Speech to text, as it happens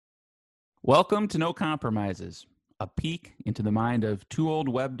Welcome to No Compromises, a peek into the mind of two old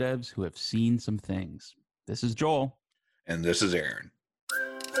web devs who have seen some things. This is Joel. And this is Aaron.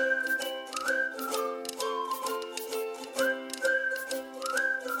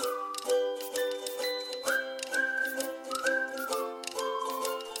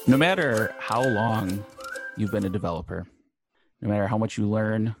 No matter how long you've been a developer, no matter how much you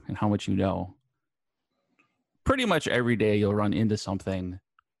learn and how much you know, pretty much every day you'll run into something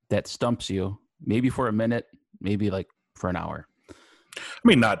that stumps you, maybe for a minute, maybe like for an hour. I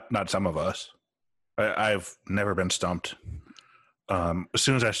mean, not some of us. I've never been stumped. As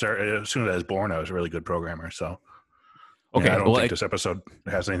soon as I was born, I was a really good programmer. So, okay, I don't think this episode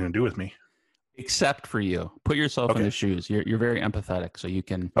has anything to do with me. Except for you. Put yourself in the shoes. You're very empathetic, so you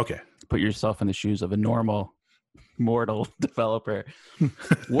can put yourself in the shoes of a normal mortal developer.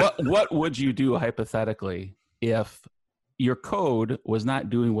 What would you do hypothetically if your code was not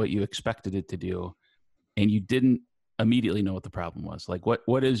doing what you expected it to do and you didn't immediately know what the problem was? Like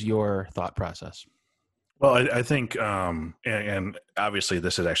what is your thought process? Well, I think, and obviously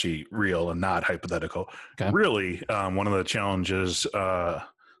this is actually real and not hypothetical. Okay. Really, one of the challenges that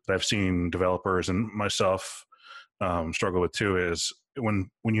I've seen developers and myself struggle with too is when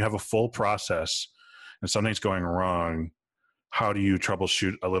you have a full process and something's going wrong, how do you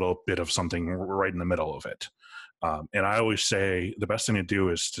troubleshoot a little bit of something right in the middle of it? And I always say the best thing to do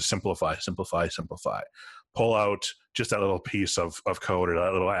is to simplify. Pull out just that little piece of code or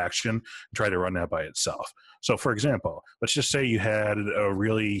that little action and try to run that by itself. So for example, let's just say you had a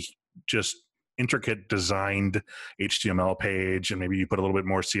really just intricate designed HTML page and maybe you put a little bit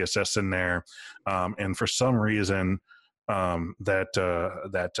more CSS in there. And for some reason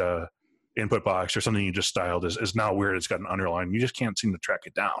that input box or something you just styled is now weird. It's got an underline. You just can't seem to track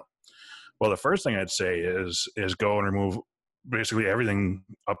it down. Well, the first thing I'd say is go and remove basically everything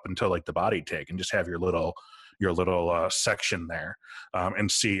up until like the body tag and just have your little section there and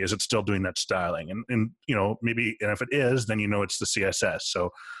see, is it still doing that styling? And maybe, and if it is, then it's the CSS.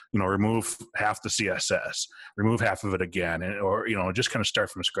 So, remove half the CSS, remove half of it again, or just kind of start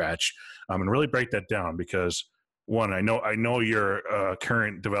from scratch and really break that down because one, I know you're a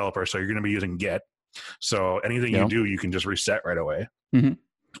current developer, so you're going to be using Git. So anything you do, you can just reset right away. Mm-hmm.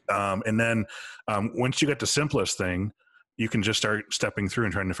 And then once you get the simplest thing, you can just start stepping through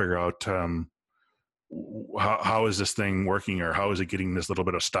and trying to figure out how is this thing working or how is it getting this little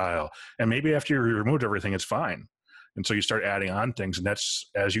bit of style. And maybe after you removed everything, it's fine. And so you start adding on things. And that's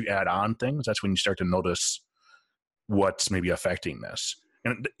as you add on things, that's when you start to notice what's maybe affecting this.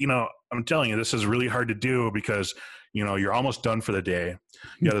 And, I'm telling you, this is really hard to do because, you're almost done for the day.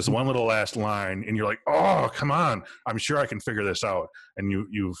 You have this one little last line and you're like, oh, come on. I'm sure I can figure this out. And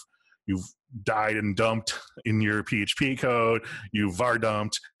you've died and dumped in your PHP code. You var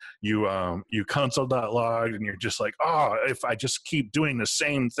dumped. You console.log and you're just like, oh, if I just keep doing the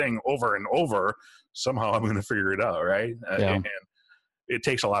same thing over and over, somehow I'm going to figure it out. Right. Yeah. And it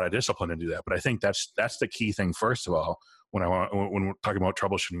takes a lot of discipline to do that. But I think that's the key thing. First of all, when we're talking about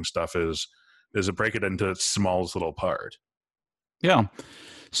troubleshooting stuff is to break it into its smallest little part. Yeah.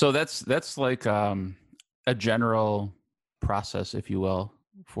 So that's like a general process, if you will,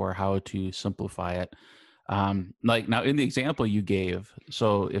 for how to simplify it. Like now in the example you gave,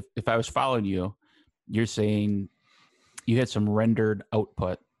 so if I was following you, you're saying you had some rendered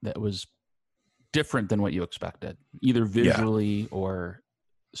output that was different than what you expected, either visually or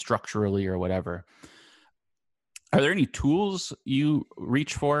structurally or whatever. Are there any tools you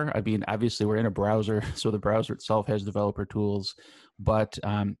reach for? I mean, obviously we're in a browser, so the browser itself has developer tools, but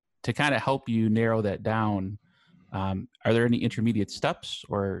to kind of help you narrow that down, are there any intermediate steps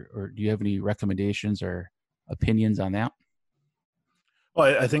or do you have any recommendations or opinions on that?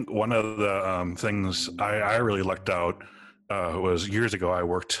 Well, I think one of the things I really lucked out was years ago. I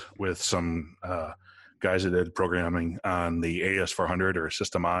worked with some guys that did programming on the AS400 or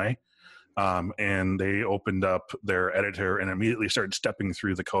System I. And they opened up their editor and immediately started stepping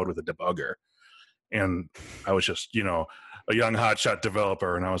through the code with a debugger. And I was just, a young hotshot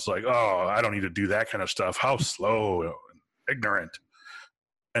developer. And I was like, oh, I don't need to do that kind of stuff. How slow and ignorant.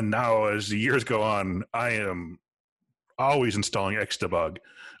 And now as the years go on, I am always installing Xdebug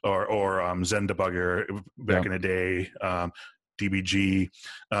or Zen Debugger back in the day, DBG,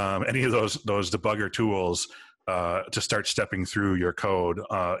 any of those debugger tools. To start stepping through your code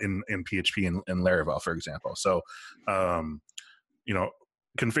in PHP and Laravel, for example. So,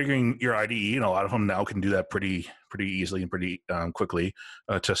 configuring your IDE, and a lot of them now can do that pretty easily and pretty quickly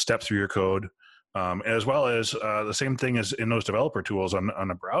to step through your code, as well as the same thing as in those developer tools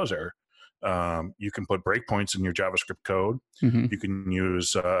on a browser. You can put breakpoints in your JavaScript code. Hmm. You can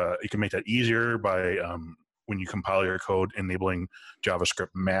use you can make that easier by when you compile your code, enabling JavaScript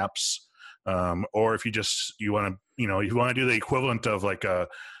maps. Or if you want to you want to do the equivalent of like a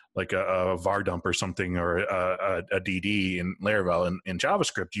var dump or something, or a DD in Laravel in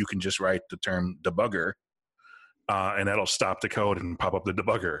JavaScript, you can just write the term debugger, and that'll stop the code and pop up the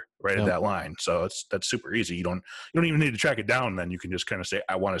debugger right at Yep. that line. So that's super easy. You don't even need to track it down. Then you can just kind of say,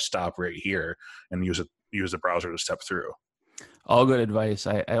 I want to stop right here, and use the browser to step through. All good advice.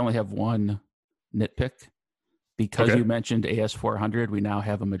 I only have one nitpick. Because Okay. you mentioned AS400, we now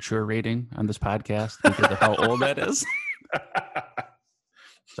have a mature rating on this podcast because of how old that is.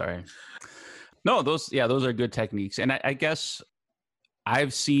 Sorry. No, those are good techniques. And I guess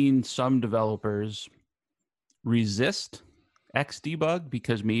I've seen some developers resist Xdebug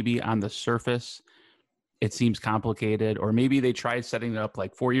because maybe on the surface it seems complicated, or maybe they tried setting it up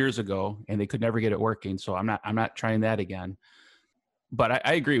like 4 years ago and they could never get it working. So I'm not trying that again. But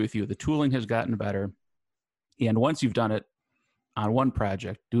I agree with you. The tooling has gotten better. And once you've done it on one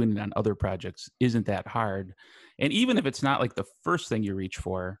project, doing it on other projects isn't that hard. And even if it's not like the first thing you reach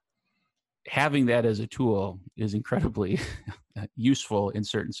for, having that as a tool is incredibly useful in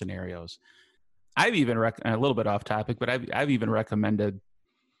certain scenarios. I've even a little bit off topic, but I've even recommended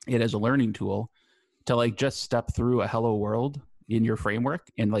it as a learning tool to like just step through a hello world in your framework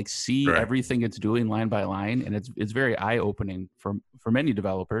and like see Right. everything it's doing line by line. And it's very eye-opening for many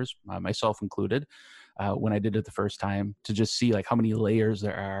developers, myself included, when I did it the first time, to just see like how many layers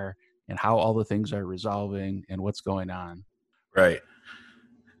there are and how all the things are resolving and what's going on. Right.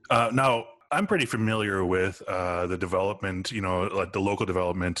 Now, I'm pretty familiar with the development, like the local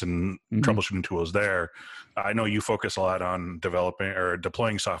development and troubleshooting tools there. I know you focus a lot on developing or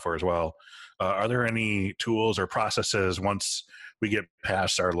deploying software as well. Are there any tools or processes once we get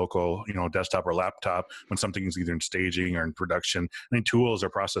past our local, desktop or laptop, when something is either in staging or in production, any tools or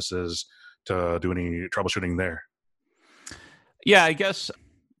processes to do any troubleshooting there? Yeah, I guess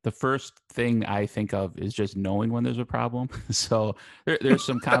the first thing I think of is just knowing when there's a problem. So there's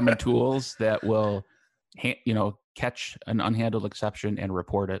some common tools that will, catch an unhandled exception and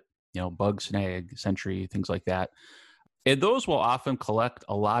report it. Bug snag, Sentry, things like that. And those will often collect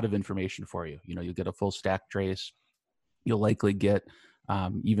a lot of information for you. You'll get a full stack trace. You'll likely get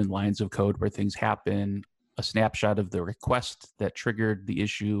even lines of code where things happen, a snapshot of the request that triggered the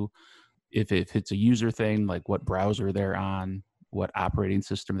issue. If it's a user thing, like what browser they're on, what operating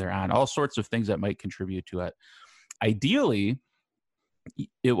system they're on, all sorts of things that might contribute to it. Ideally,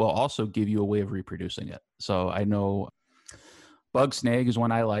 it will also give you a way of reproducing it. So I know Bugsnag is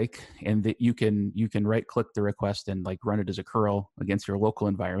one I like, and that you can right click the request and like run it as a curl against your local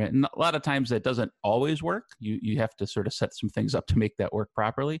environment. And a lot of times that doesn't always work. You have to sort of set some things up to make that work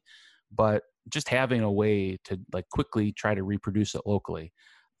properly. But just having a way to like quickly try to reproduce it locally.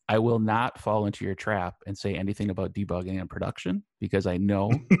 I will not fall into your trap and say anything about debugging in production because I know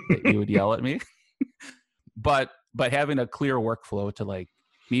that you would yell at me. But having a clear workflow to like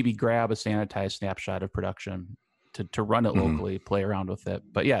maybe grab a sanitized snapshot of production to run it locally, play around with it.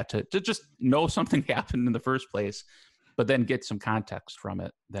 But yeah, to just know something happened in the first place, but then get some context from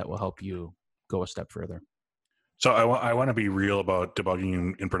it that will help you go a step further. So I want to be real about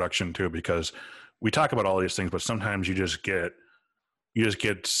debugging in production too, because we talk about all these things, but sometimes you just get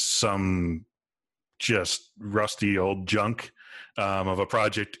some just rusty old junk of a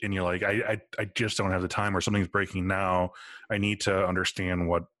project, and you're like, I just don't have the time, or something's breaking now. I need to understand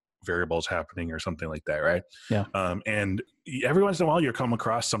what variables happening or something like that, right? Yeah. And every once in a while you come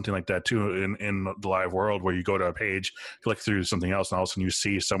across something like that too in the live world, where you go to a page, click through something else, and all of a sudden you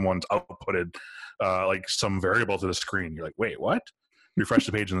see someone's outputted like some variable to the screen. You're like, wait, what? Refresh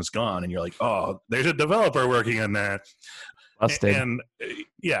the page and it's gone, and you're like, oh, there's a developer working on that. Busted. And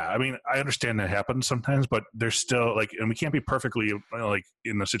yeah, I mean, I understand that happens sometimes, but there's still like, and we can't be perfectly like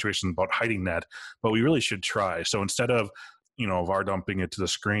in the situation about hiding that, but we really should try. So instead of, var dumping it to the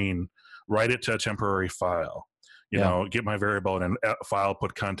screen, write it to a temporary file, get my variable in a file,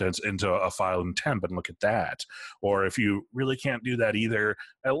 put contents into a file in temp and look at that. Or if you really can't do that either,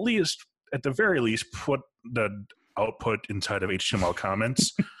 at the very least, put the output inside of HTML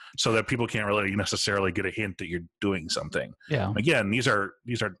comments so that people can't really necessarily get a hint that you're doing something. Yeah. Again, these are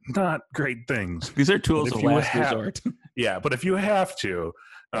not great things. These are tools of last resort. Yeah, but if you have to,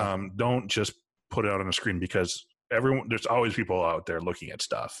 don't just put it out on the screen, because there's always people out there looking at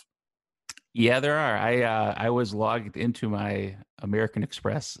stuff. Yeah, there are. I was logged into my American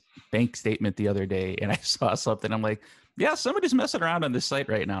Express bank statement the other day, and I saw something. I'm like, yeah, somebody's messing around on this site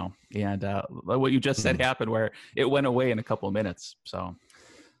right now. And what you just said happened, where it went away in a couple of minutes. So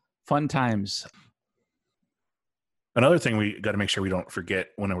Fun times. Another thing we got to make sure we don't forget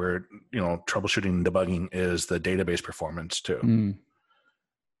when we're, troubleshooting and debugging is the database performance too. Mm.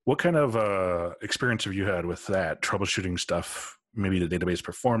 What kind of experience have you had with that troubleshooting stuff? Maybe the database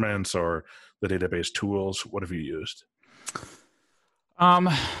performance or the database tools. What have you used?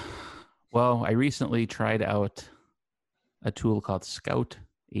 Well, I recently tried out a tool called Scout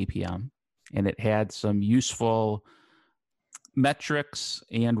APM, and it had some useful metrics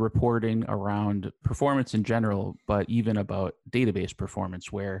and reporting around performance in general, but even about database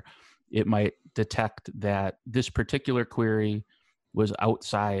performance, where it might detect that this particular query was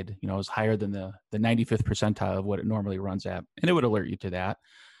outside, was higher than the 95th percentile of what it normally runs at. And it would alert you to that.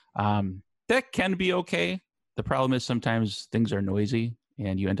 That can be okay. The problem is sometimes things are noisy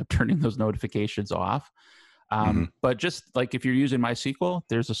and you end up turning those notifications off. But just like if you're using MySQL,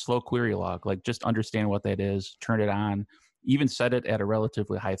 there's a slow query log. Like just understand what that is, turn it on, even set it at a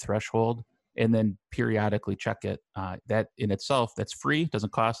relatively high threshold, and then periodically check it. That in itself, that's free,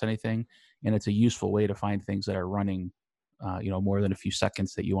 doesn't cost anything, and it's a useful way to find things that are running, more than a few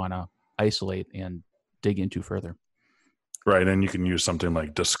seconds that you want to isolate and dig into further. Right, and you can use something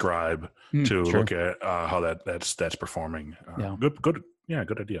like Describe to sure. look at how that's performing. Yeah.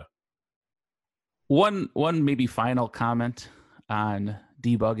 Good idea. One maybe final comment on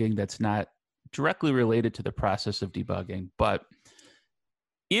debugging that's not directly related to the process of debugging, but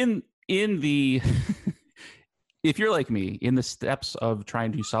in the if you're like me, in the steps of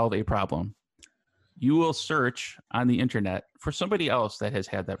trying to solve a problem, you will search on the internet for somebody else that has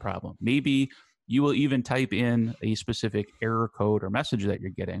had that problem. Maybe you will even type in a specific error code or message that you're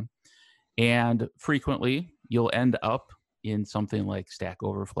getting, and frequently you'll end up in something like Stack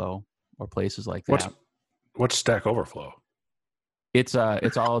Overflow or places like that. What's Stack Overflow? It's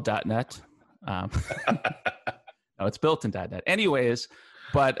all .NET. No, it's built in .NET. Anyways,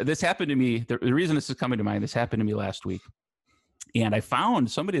 but this happened to me. The reason this is coming to mind, this happened to me last week. And I found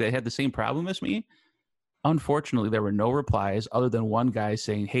somebody that had the same problem as me. Unfortunately, there were no replies other than one guy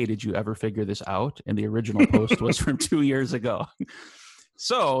saying, "Hey, did you ever figure this out?" And the original post was from 2 years ago.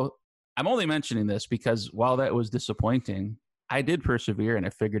 So I'm only mentioning this because while that was disappointing, I did persevere and I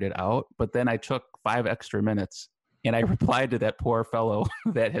figured it out. But then I took 5 extra minutes and I replied to that poor fellow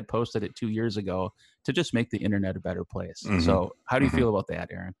that had posted it 2 years ago to just make the internet a better place. So how do you feel about that,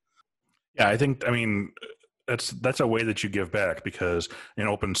 Aaron? Yeah, that's a way that you give back, because in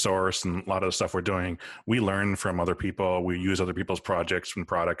open source and a lot of the stuff we're doing, we learn from other people. We use other people's projects and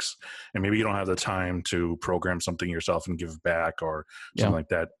products, and maybe you don't have the time to program something yourself and give back or something like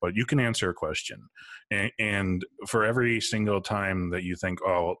that, but you can answer a question. And for every single time that you think,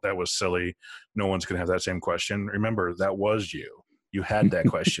 oh, that was silly, no one's going to have that same question, remember, that was you. You had that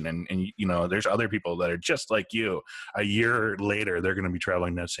question, and there's other people that are just like you. A year later, they're going to be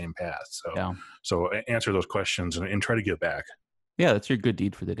traveling that same path. So answer those questions and try to give back. Yeah, that's your good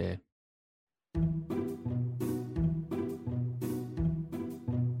deed for the day.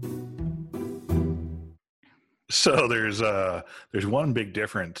 So there's one big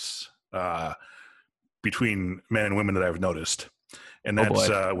difference between men and women that I've noticed, and that's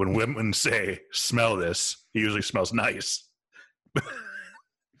when women say, "Smell this," it usually smells nice.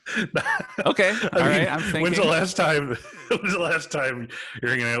 Okay. All right. I'm thinking. When's the last time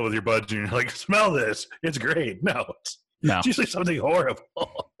you're hanging out with your buds and you're like, "Smell this. It's great." No. It's usually something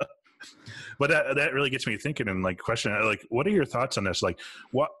horrible. But that really gets me thinking and questioning, what are your thoughts on this?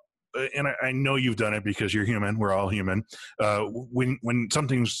 What? And I know you've done it because you're human. We're all human. When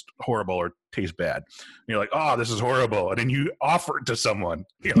something's horrible or tastes bad, you're like, "Oh, this is horrible," and then you offer it to someone.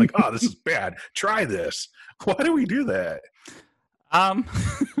 You're like, "Oh, this is bad. Try this." Why do we do that?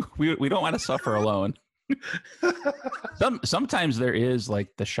 We don't want to suffer alone. Sometimes there is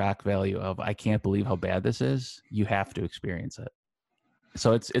the shock value of, I can't believe how bad this is. You have to experience it.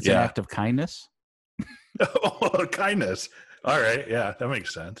 So it's an act of kindness. Oh, kindness. All right. Yeah, that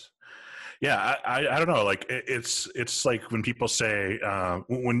makes sense. Yeah, I don't know. It's like when people say,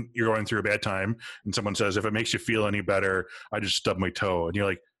 when you're going through a bad time and someone says, "If it makes you feel any better, I just stub my toe." And you're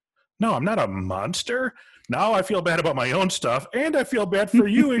like, "No, I'm not a monster. Now I feel bad about my own stuff, and I feel bad for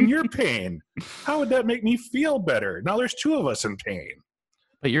you and your pain. How would that make me feel better? Now there's 2 of us in pain."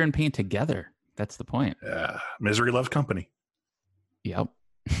 But you're in pain together. That's the point. Misery loves company. Yep.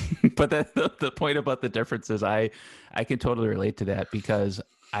 But the point about the difference is I can totally relate to that, because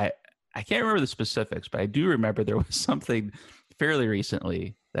I can't remember the specifics, but I do remember there was something fairly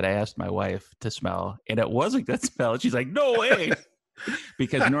recently that I asked my wife to smell, and it was a good smell. She's like, "No way,"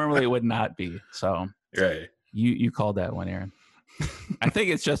 because normally it would not be. So right. You called that one, Aaron. I think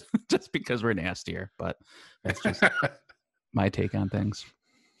it's just because we're nastier, but that's just my take on things.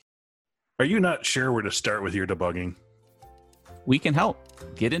 Are you not sure where to start with your debugging? We can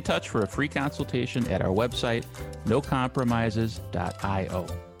help. Get in touch for a free consultation at our website,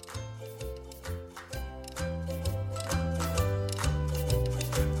 nocompromises.io.